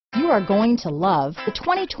are going to love the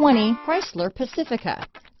 2020 Chrysler Pacifica.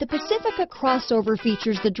 The Pacifica crossover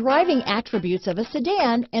features the driving attributes of a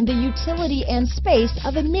sedan and the utility and space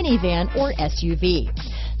of a minivan or SUV.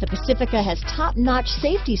 The Pacifica has top-notch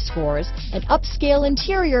safety scores, an upscale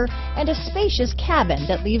interior, and a spacious cabin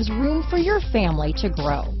that leaves room for your family to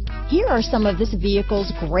grow. Here are some of this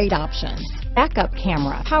vehicle's great options: backup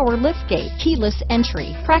camera, power liftgate, keyless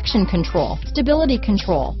entry, traction control, stability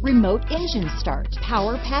control, remote engine start,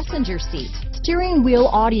 power passenger seat, steering wheel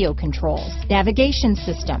audio controls, navigation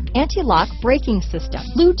system, anti-lock braking system,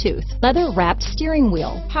 Bluetooth, leather-wrapped steering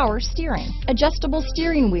wheel, power steering, adjustable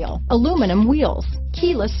steering wheel, aluminum wheels,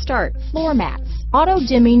 keyless start, floor mats,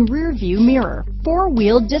 auto-dimming rear view mirror,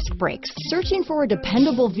 four-wheel disc brakes. Searching for a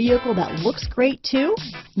dependable vehicle that looks great too?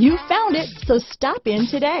 You found it, so stop in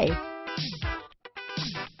today.